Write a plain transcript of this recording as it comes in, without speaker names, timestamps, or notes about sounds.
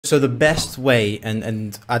So the best way,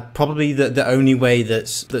 and I'd probably the only way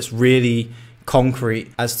that's really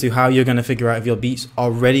concrete as to how you're going to figure out if your beats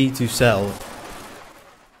are ready to sell.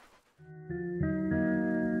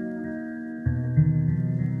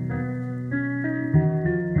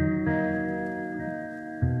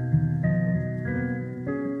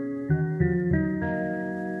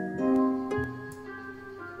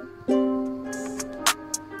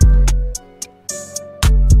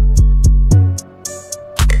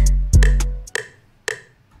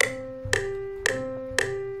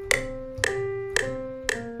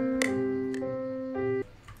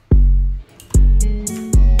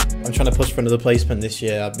 I'm trying to push for another placement this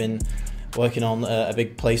year. I've been working on a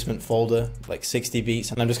big placement folder, like 60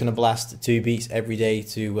 beats, and I'm just going to blast 2 beats every day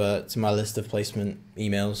to my list of placement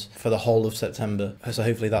emails for the whole of September. So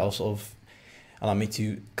hopefully that'll sort of allow me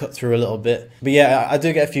to cut through a little bit. But yeah, I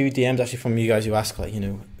do get a few DMs actually from you guys who ask, like, you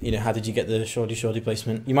know, how did you get the shorty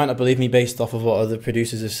placement? You might not believe me based off of what other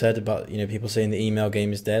producers have said about, you know, people saying the email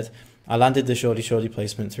game is dead. I landed the shorty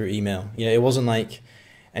placement through email. You know, it wasn't like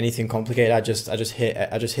anything complicated. I just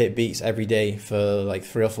hit beats every day for like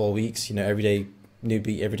 3 or 4 weeks, you know, every day new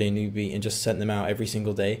beat, and just sent them out every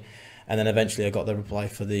single day. And then eventually I got the reply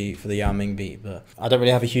for the Yao Ming beat. But I don't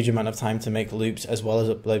really have a huge amount of time to make loops as well as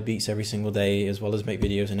upload beats every single day, as well as make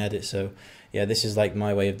videos and edit. So yeah, this is like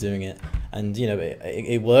my way of doing it. And you know,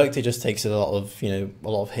 it worked. It just takes a lot of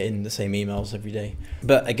hitting the same emails every day.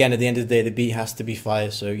 But again, at the end of the day, the beat has to be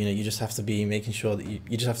fire. So you know, you just have to be making sure that you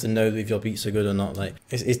just have to know if your beats are good or not. Like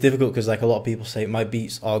it's difficult because like a lot of people say my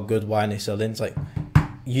beats are good, why aren't they selling? It's like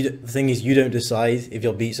the thing is, you don't decide if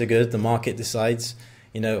your beats are good. The market decides.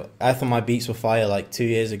 You know, I thought my beats were fire like 2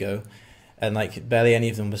 years ago, and like barely any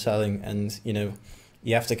of them were selling. And you know,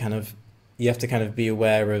 you have to kind of be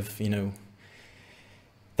aware of, you know,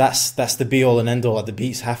 that's the be all and end all. Like, the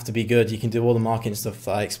beats have to be good. You can do all the marketing stuff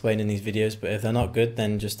that I explain in these videos, but if they're not good,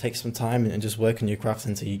 then just take some time and just work on your craft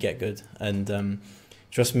until you get good. And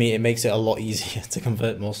trust me, it makes it a lot easier to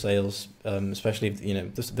convert more sales, especially if, you know,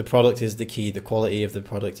 the product is the key. The quality of the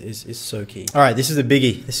product is so key. All right, this is a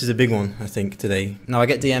biggie. This is a big one, I think, today. Now, I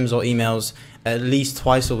get DMs or emails at least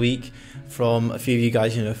twice a week from a few of you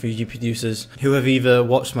guys, you know, a few of you producers who have either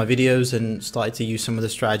watched my videos and started to use some of the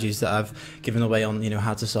strategies that I've given away on, you know,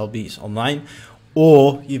 how to sell beats online,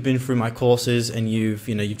 or you've been through my courses and you've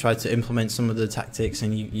tried to implement some of the tactics,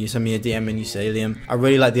 and you send me a DM and you say, Liam, I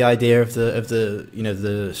really like the idea of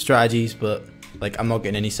the strategies, but like I'm not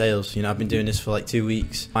getting any sales. You know, I've been doing this for like 2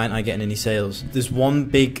 weeks. Why aren't I getting any sales? There's one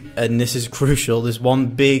big, and this is crucial, there's one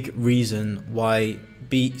big reason why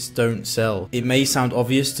beats don't sell. It may sound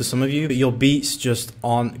obvious to some of you, but your beats just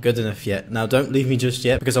aren't good enough yet. Now, don't leave me just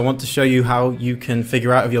yet, because I want to show you how you can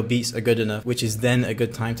figure out if your beats are good enough, which is then a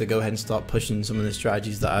good time to go ahead and start pushing some of the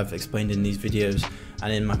strategies that I've explained in these videos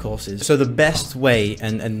and in my courses. So the best way,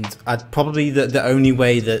 and I'd probably the only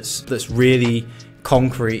way that's really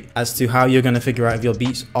concrete as to how you're going to figure out if your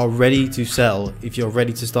beats are ready to sell, if you're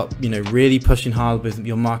ready to start, you know, really pushing hard with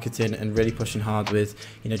your marketing and really pushing hard with,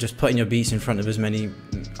 you know, just putting your beats in front of as many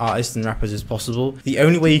artists and rappers as possible. The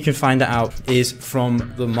only way you can find that out is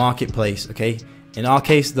from the marketplace, okay? In our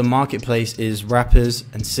case, the marketplace is rappers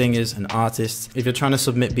and singers and artists. If you're trying to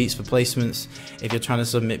submit beats for placements, if you're trying to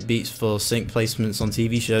submit beats for sync placements on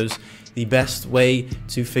TV shows, the best way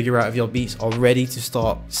to figure out if your beats are ready to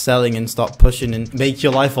start selling and start pushing and make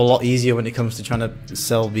your life a lot easier when it comes to trying to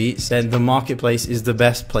sell beats, then the marketplace is the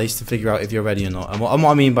best place to figure out if you're ready or not. And what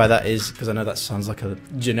I mean by that is, because I know that sounds like a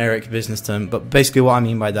generic business term, but basically what I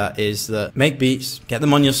mean by that is that make beats, get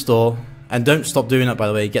them on your store. And don't stop doing that, by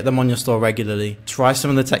the way. Get them on your store regularly. Try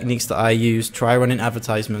some of the techniques that I use. Try running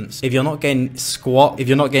advertisements. If you're not getting squat, if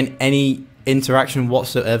you're not getting any interaction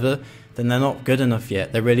whatsoever, then they're not good enough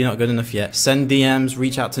yet. They're really not good enough yet. Send DMs,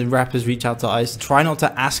 reach out to rappers, reach out to artists. Try not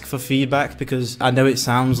to ask for feedback, because I know it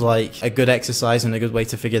sounds like a good exercise and a good way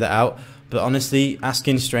to figure that out. But honestly,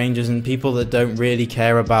 asking strangers and people that don't really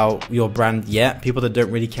care about your brand yet, people that don't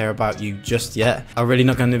really care about you just yet, are really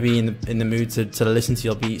not going to be in the mood to listen to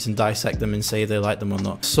your beats and dissect them and say if they like them or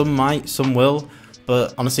not. Some might, some will.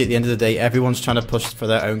 But honestly, at the end of the day, everyone's trying to push for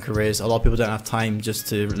their own careers. A lot of people don't have time just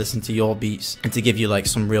to listen to your beats and to give you like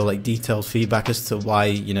some real like detailed feedback as to why,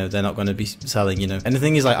 you know, they're not going to be selling, you know. And the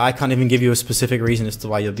thing is, like, I can't even give you a specific reason as to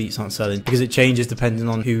why your beats aren't selling, because it changes depending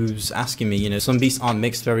on who's asking me. You know, some beats aren't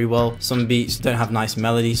mixed very well. Some beats don't have nice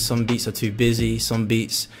melodies. Some beats are too busy. Some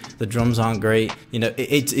beats, the drums aren't great. You know,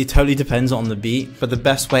 it totally depends on the beat. But the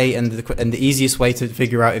best way and the easiest way to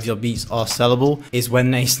figure out if your beats are sellable is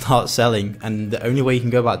when they start selling. And the only way you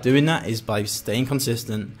can go about doing that is by staying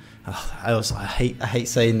consistent. I hate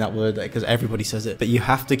saying that word because everybody says it, but you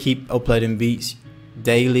have to keep uploading beats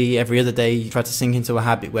daily, every other day, try to sink into a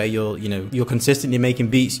habit where you're consistently making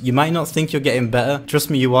beats. You might not think you're getting better. Trust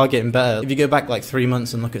me, you are getting better. If you go back like 3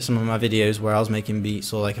 months and look at some of my videos where I was making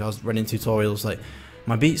beats, or like I was running tutorials, like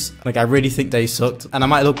my beats, like I really think they sucked. And I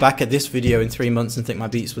might look back at this video in 3 months and think my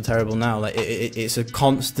beats were terrible now. Like it's a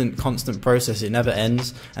constant process. It never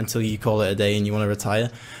ends until you call it a day and you want to retire.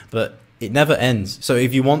 But it never ends. So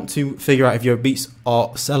if you want to figure out if your beats are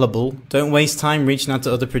sellable, don't waste time reaching out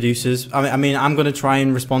to other producers. I mean, I'm going to try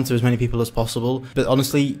and respond to as many people as possible, but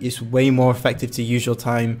honestly, it's way more effective to use your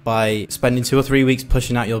time by spending 2 or 3 weeks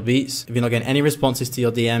pushing out your beats. If you're not getting any responses to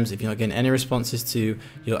your DMs, if you're not getting any responses to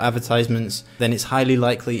your advertisements, then it's highly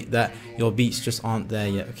likely that your beats just aren't there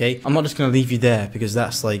yet, okay? I'm not just going to leave you there because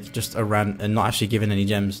that's like just a rant and not actually giving any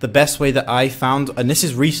gems. The best way that I found, and this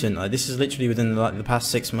is recent, like this is literally within the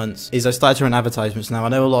past 6 months, is I started to run advertisements. Now, I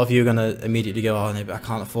know a lot of you are going to immediately go, oh, no, but I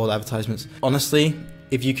can't afford advertisements. Honestly,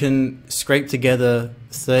 if you can scrape together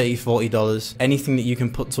 $30, $40, anything that you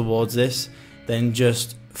can put towards this, then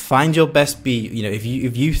just find your best beat. You know, if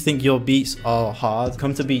you think your beats are hard,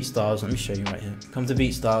 come to BeatStars. Let me show you right here. Come to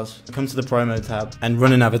BeatStars, come to the promo tab and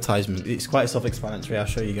run an advertisement. It's quite self-explanatory. I'll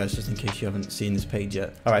show you guys just in case you haven't seen this page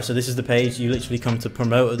yet. All right, so this is the page. You literally come to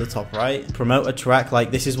promote at the top right, promote a track.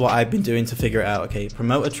 Like this is what I've been doing to figure it out. Okay,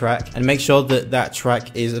 promote a track and make sure that that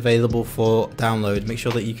track is available for download. Make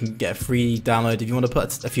sure that you can get a free download. If you want to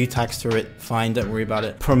put a few tags to it, fine, don't worry about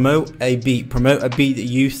it. Promote a beat that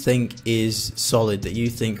you think is solid, that you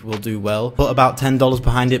think will do well. Put about $10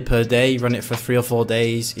 behind it per day. Run it for 3 or 4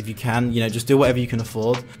 days if you can. You know, just do whatever you can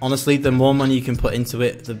afford. Honestly, the more money you can put into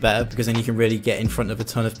it, the better, because then you can really get in front of a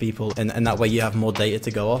ton of people, and that way you have more data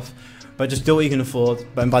to go off. But just do what you can afford.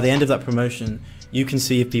 But by the end of that promotion, you can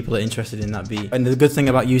see if people are interested in that beat. And the good thing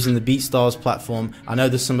about using the BeatStars platform, I know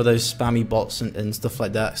there's some of those spammy bots and stuff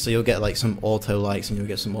like that, so you'll get like some auto likes and you'll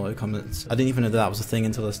get some auto comments. I didn't even know that was a thing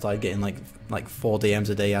until I started getting like 4 DMs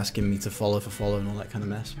a day asking me to follow for follow and all that kind of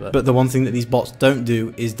mess. But the one thing that these bots don't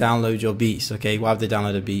do is download your beats, okay? Why would they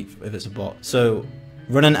download a beat if it's a bot? So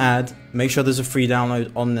run an ad, make sure there's a free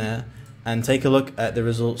download on there, and take a look at the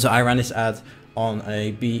results. So I ran this ad on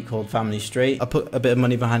a beat called Family Straight. I put a bit of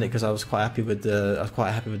money behind it because I was quite happy with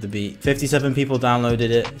the beat. 57 people downloaded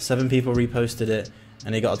it, 7 people reposted it,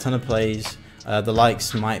 and it got a ton of plays. The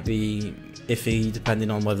likes might be iffy depending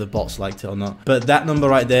on whether the bots liked it or not, but that number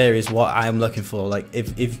right there is what I'm looking for. Like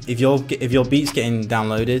if your beat's getting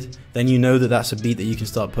downloaded, then you know that that's a beat that you can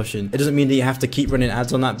start pushing. It doesn't mean that you have to keep running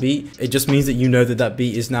ads on that beat. It just means that you know that that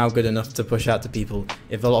beat is now good enough to push out to people.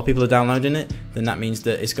 If a lot of people are downloading it, then that means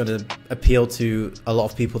that it's going to appeal to a lot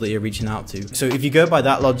of people that you're reaching out to. So if you go by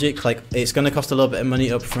that logic, like it's going to cost a little bit of money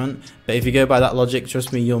up front, but if you go by that logic,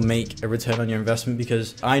 trust me, you'll make a return on your investment,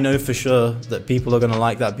 because I know for sure that people are going to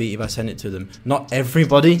like that beat if I send it to them. Not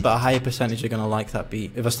everybody, but a higher percentage are going to like that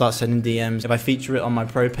beat if I start sending DMs, if I feature it on my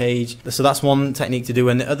pro page. So that's one technique to do.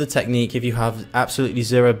 And the other technique, if you have absolutely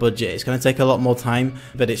zero budget, it's going to take a lot more time,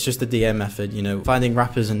 but it's just a DM method. You know, finding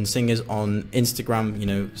rappers and singers on Instagram, you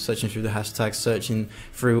know, searching through the hashtags, searching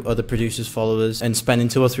through other producers' followers, and spending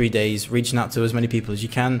 2 or 3 days reaching out to as many people as you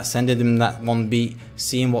can, sending them that one beat,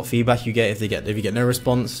 seeing what feedback you get. If you get no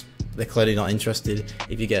response, they're clearly not interested.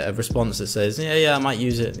 If you get a response that says, yeah, I might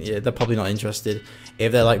use it, yeah, they're probably not interested.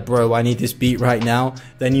 If they're like, bro, I need this beat right now,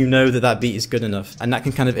 then you know that that beat is good enough. And that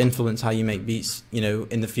can kind of influence how you make beats, you know,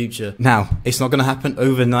 in the future. Now, it's not going to happen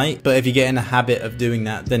overnight, but if you get in a habit of doing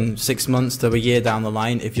that, then 6 months to a year down the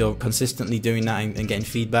line, if you're consistently doing that and getting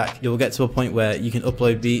feedback, you'll get to a point where you can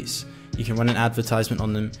upload beats, you can run an advertisement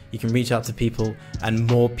on them, you can reach out to people, and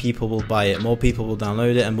more people will buy it, more people will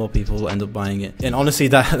download it, and more people will end up buying it. And honestly,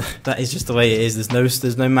 that is just the way it is.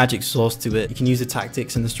 There's no magic sauce to it. You can use the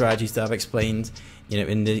tactics and the strategies that I've explained, you know,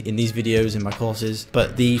 in these videos, in my courses,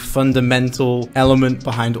 but the fundamental element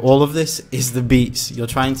behind all of this is the beats. You're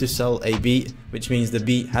trying to sell a beat, which means the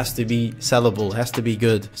beat has to be sellable, has to be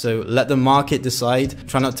good. So let the market decide.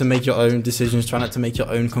 Try not to make your own decisions, try not to make your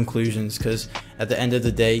own conclusions, because at the end of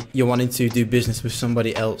the day, you're wanting to do business with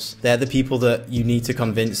somebody else. They're the people that you need to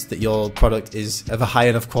convince that your product is of a high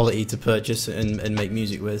enough quality to purchase and make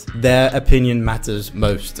music with. Their opinion matters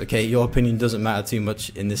most, okay? Your opinion doesn't matter too much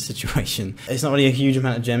in this situation. It's not really a huge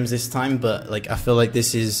amount of gems this time, but like I feel like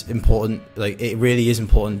this is important. Like it really is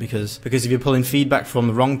important, because if you're pulling feedback from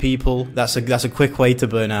the wrong people, that's a quick way to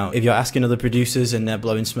burn out. If you're asking other producers and they're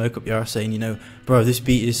blowing smoke up your ass saying, you know, bro, this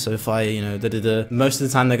beat is so fire, you know, most of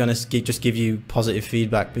the time they're going to just give you positive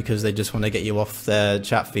feedback because they just want to get you off their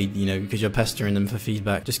chat feed, you know, because you're pestering them for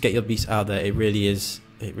feedback. Just get your beats out there. It really is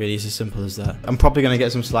It really is as simple as that. I'm probably going to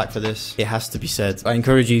get some slack for this. It has to be said. I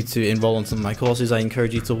encourage you to enroll on some of my courses. I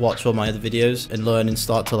encourage you to watch all my other videos and learn and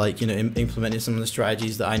start to like, you know, implementing some of the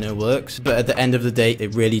strategies that I know works. But at the end of the day,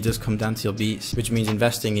 it really does come down to your beats, which means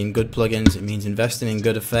investing in good plugins. It means investing in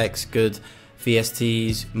good effects, good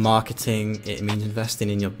VSTs, marketing. It means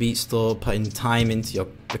investing in your beat store, putting time into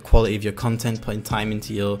the quality of your content, putting time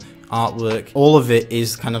into your artwork. All of it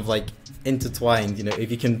is kind of like intertwined. You know,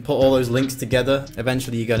 if you can put all those links together,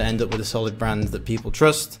 eventually you're going to end up with a solid brand that people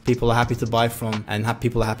trust, people are happy to buy from, and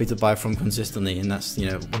people are happy to buy from consistently. And that's, you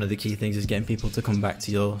know, one of the key things is getting people to come back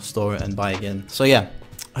to your store and buy again. So yeah,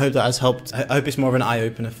 I hope that has helped. I hope it's more of an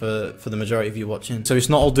eye-opener for the majority of you watching. So it's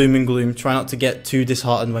not all doom and gloom. Try not to get too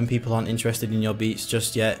disheartened when people aren't interested in your beats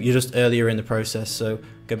just yet. You're just earlier in the process, so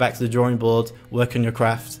go back to the drawing board, work on your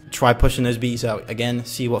craft, try pushing those beats out again,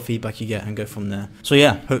 see what feedback you get, and go from there. So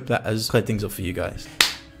yeah, hope that has cleared things up for you guys.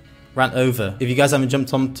 Rant over. If you guys haven't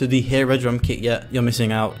jumped onto the Hero drum kit yet, you're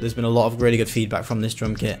missing out. There's been a lot of really good feedback from this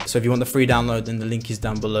drum kit. So if you want the free download, then the link is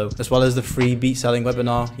down below, as well as the free beat selling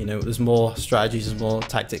webinar. You know, there's more strategies, there's more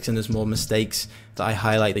tactics, and there's more mistakes that I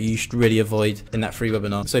highlight that you should really avoid in that free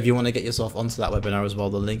webinar. So if you want to get yourself onto that webinar as well,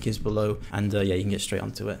 the link is below, and yeah, you can get straight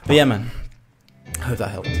onto it. But yeah, man, I hope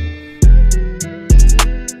that helped.